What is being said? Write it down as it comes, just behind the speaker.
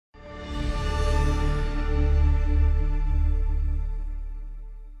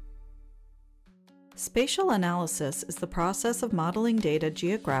Spatial analysis is the process of modeling data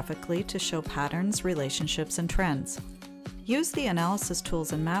geographically to show patterns, relationships, and trends. Use the analysis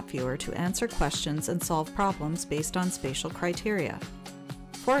tools in Map Viewer to answer questions and solve problems based on spatial criteria.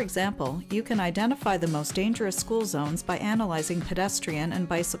 For example, you can identify the most dangerous school zones by analyzing pedestrian and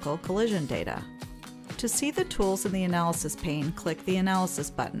bicycle collision data. To see the tools in the Analysis pane, click the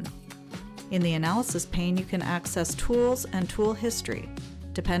Analysis button. In the Analysis pane, you can access Tools and Tool History.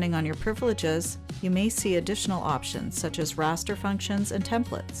 Depending on your privileges, you may see additional options such as raster functions and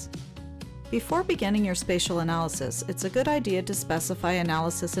templates. Before beginning your spatial analysis, it's a good idea to specify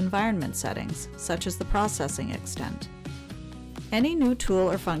analysis environment settings, such as the processing extent. Any new tool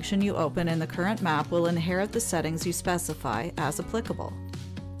or function you open in the current map will inherit the settings you specify as applicable.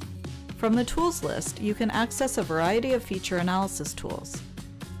 From the Tools list, you can access a variety of feature analysis tools.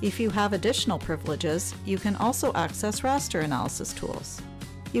 If you have additional privileges, you can also access raster analysis tools.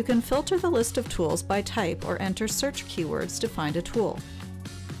 You can filter the list of tools by type or enter search keywords to find a tool.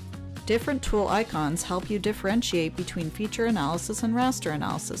 Different tool icons help you differentiate between feature analysis and raster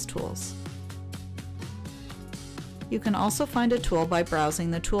analysis tools. You can also find a tool by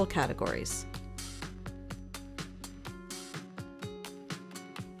browsing the tool categories.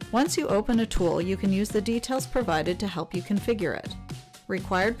 Once you open a tool, you can use the details provided to help you configure it.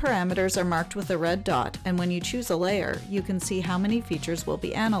 Required parameters are marked with a red dot, and when you choose a layer, you can see how many features will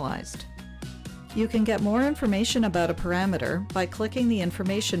be analyzed. You can get more information about a parameter by clicking the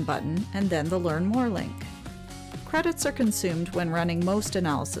Information button and then the Learn More link. Credits are consumed when running most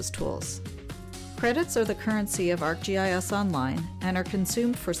analysis tools. Credits are the currency of ArcGIS Online and are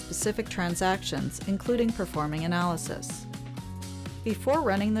consumed for specific transactions, including performing analysis. Before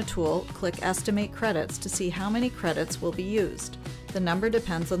running the tool, click Estimate Credits to see how many credits will be used. The number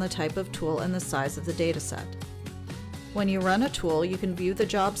depends on the type of tool and the size of the dataset. When you run a tool, you can view the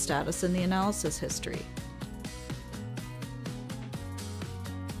job status in the analysis history.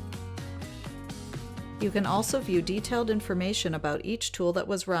 You can also view detailed information about each tool that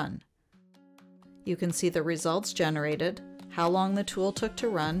was run. You can see the results generated, how long the tool took to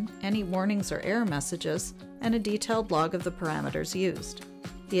run, any warnings or error messages, and a detailed log of the parameters used.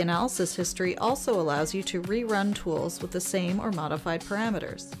 The analysis history also allows you to rerun tools with the same or modified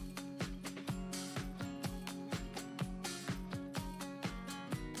parameters.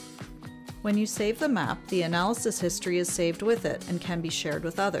 When you save the map, the analysis history is saved with it and can be shared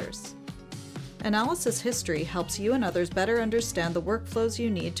with others. Analysis history helps you and others better understand the workflows you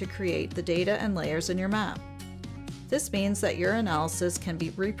need to create the data and layers in your map. This means that your analysis can be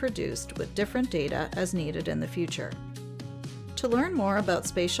reproduced with different data as needed in the future. To learn more about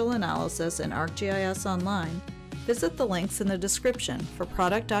spatial analysis in ArcGIS Online, visit the links in the description for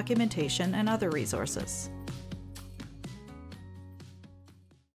product documentation and other resources.